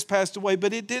said that this passed away,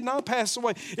 but it did not pass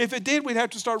away. If it did, we'd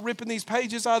have to start ripping these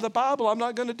pages out of the Bible. I'm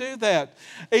not going to do that.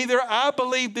 Either I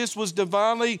believe this was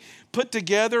divinely put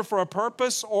together for a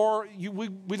purpose, or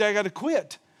we got to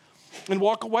quit and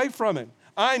walk away from it.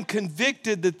 I'm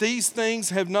convicted that these things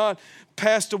have not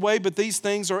passed away, but these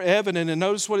things are evident. And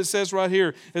notice what it says right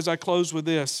here as I close with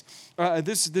this.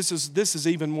 This is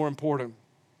even more important.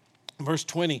 Verse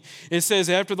 20, it says,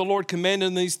 after the Lord commanded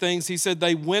them these things, he said,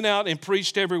 they went out and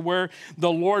preached everywhere,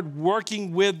 the Lord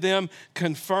working with them,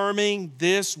 confirming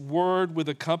this word with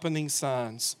accompanying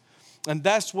signs. And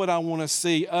that's what I want to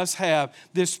see us have,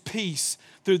 this peace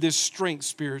through this strength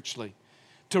spiritually.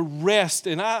 To rest.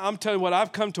 And I'm telling you what,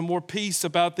 I've come to more peace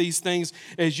about these things,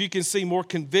 as you can see, more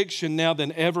conviction now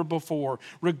than ever before,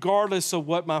 regardless of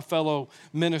what my fellow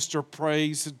minister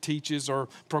prays, teaches, or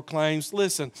proclaims.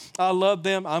 Listen, I love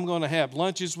them. I'm going to have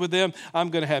lunches with them. I'm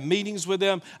going to have meetings with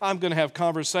them. I'm going to have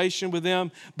conversation with them.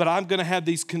 But I'm going to have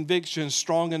these convictions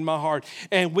strong in my heart.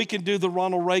 And we can do the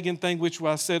Ronald Reagan thing, which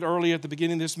I said earlier at the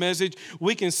beginning of this message.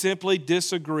 We can simply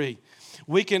disagree.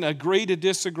 We can agree to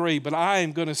disagree, but I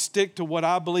am going to stick to what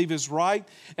I believe is right,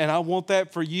 and I want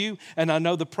that for you. And I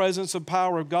know the presence and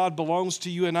power of God belongs to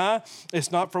you and I.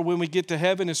 It's not for when we get to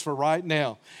heaven, it's for right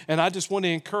now. And I just want to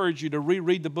encourage you to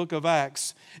reread the book of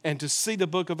Acts and to see the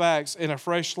book of Acts in a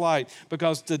fresh light,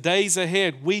 because the days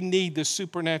ahead, we need the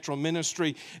supernatural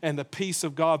ministry and the peace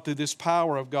of God through this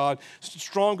power of God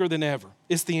stronger than ever.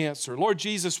 It's the answer. Lord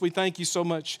Jesus, we thank you so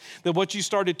much that what you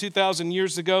started 2,000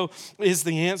 years ago is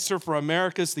the answer for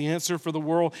America. It's the answer for the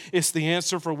world. It's the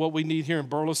answer for what we need here in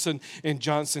Burleson and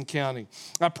Johnson County.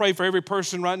 I pray for every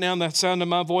person right now in the sound of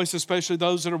my voice, especially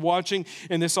those that are watching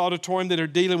in this auditorium that are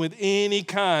dealing with any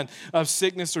kind of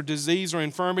sickness or disease or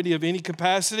infirmity of any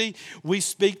capacity. We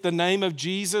speak the name of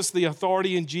Jesus, the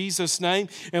authority in Jesus' name,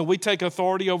 and we take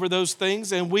authority over those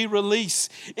things, and we release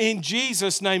in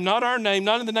Jesus' name, not our name,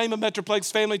 not in the name of Metroplex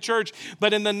Family Church,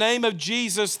 but in the name of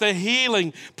Jesus, the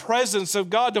healing presence of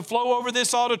God to flow over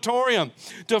this auditorium,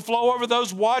 to flow over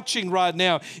those watching right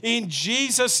now, in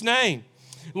Jesus' name.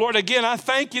 Lord, again, I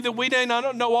thank you that we may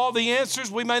not know all the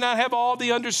answers. We may not have all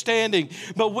the understanding,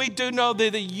 but we do know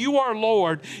that you are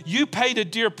Lord. You paid a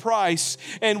dear price,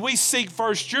 and we seek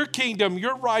first your kingdom,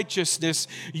 your righteousness,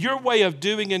 your way of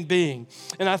doing and being.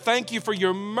 And I thank you for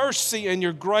your mercy and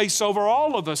your grace over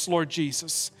all of us, Lord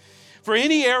Jesus. For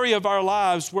any area of our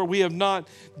lives where we have not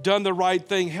done the right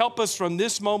thing, help us from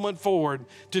this moment forward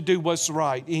to do what's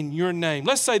right in your name.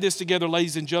 Let's say this together,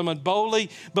 ladies and gentlemen, boldly,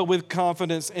 but with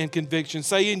confidence and conviction.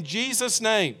 Say, in Jesus'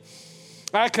 name,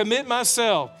 I commit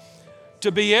myself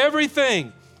to be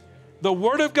everything the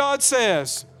Word of God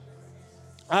says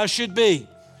I should be.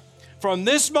 From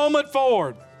this moment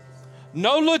forward,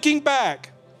 no looking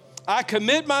back, I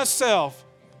commit myself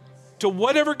to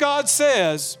whatever God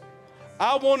says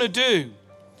I want to do.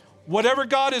 Whatever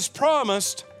God has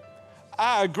promised,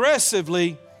 I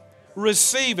aggressively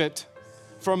receive it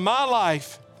for my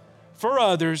life, for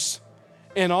others,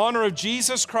 in honor of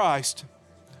Jesus Christ,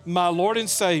 my Lord and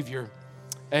Savior.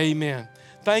 Amen.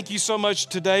 Thank you so much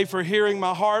today for hearing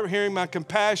my heart, hearing my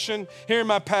compassion, hearing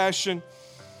my passion.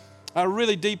 I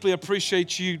really deeply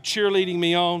appreciate you cheerleading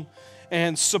me on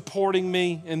and supporting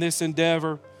me in this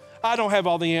endeavor. I don't have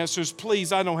all the answers.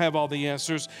 Please, I don't have all the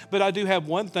answers. But I do have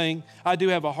one thing. I do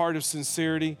have a heart of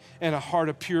sincerity and a heart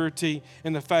of purity,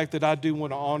 and the fact that I do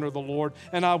want to honor the Lord.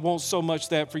 And I want so much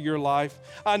that for your life.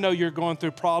 I know you're going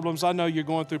through problems. I know you're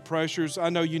going through pressures. I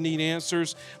know you need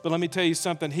answers. But let me tell you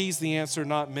something. He's the answer,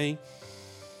 not me.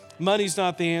 Money's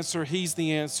not the answer. He's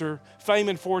the answer. Fame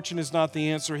and fortune is not the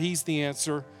answer. He's the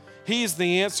answer. He is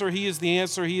the answer. He is the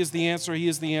answer. He is the answer. He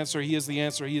is the answer. He is the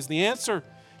answer. He is the answer.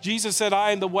 Jesus said,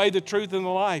 I am the way, the truth, and the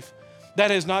life.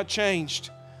 That has not changed.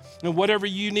 And whatever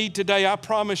you need today, I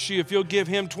promise you, if you'll give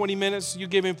him 20 minutes, you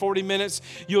give him 40 minutes,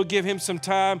 you'll give him some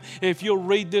time. If you'll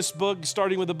read this book,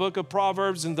 starting with the book of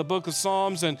Proverbs and the book of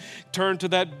Psalms, and turn to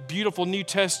that beautiful New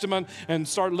Testament and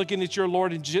start looking at your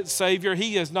Lord and Savior,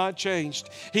 he has not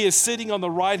changed. He is sitting on the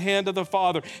right hand of the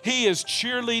Father. He is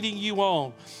cheerleading you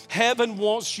on. Heaven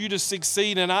wants you to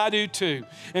succeed, and I do too.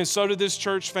 And so do this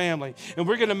church family. And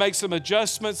we're going to make some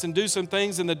adjustments and do some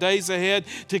things in the days ahead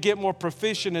to get more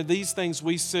proficient in these things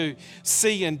we see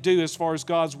and do as far as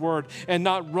God's Word, and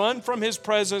not run from His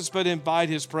presence, but invite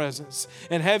His presence,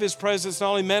 and have His presence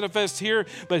not only manifest here,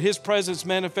 but His presence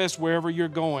manifest wherever you're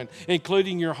going,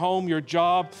 including your home, your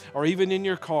job, or even in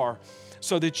your car,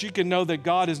 so that you can know that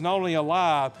God is not only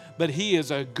alive, but He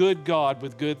is a good God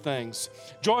with good things.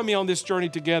 Join me on this journey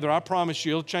together. I promise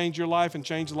you, it'll change your life and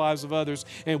change the lives of others,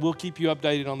 and we'll keep you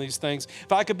updated on these things.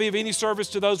 If I could be of any service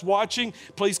to those watching,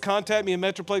 please contact me at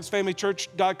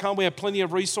metroplexfamilychurch.com. We have plenty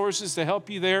of resources to help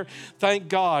you there. Thank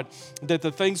God that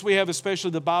the things we have, especially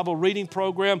the Bible reading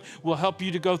program, will help you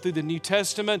to go through the New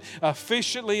Testament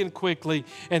efficiently and quickly,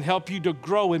 and help you to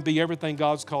grow and be everything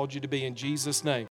God's called you to be, in Jesus' name.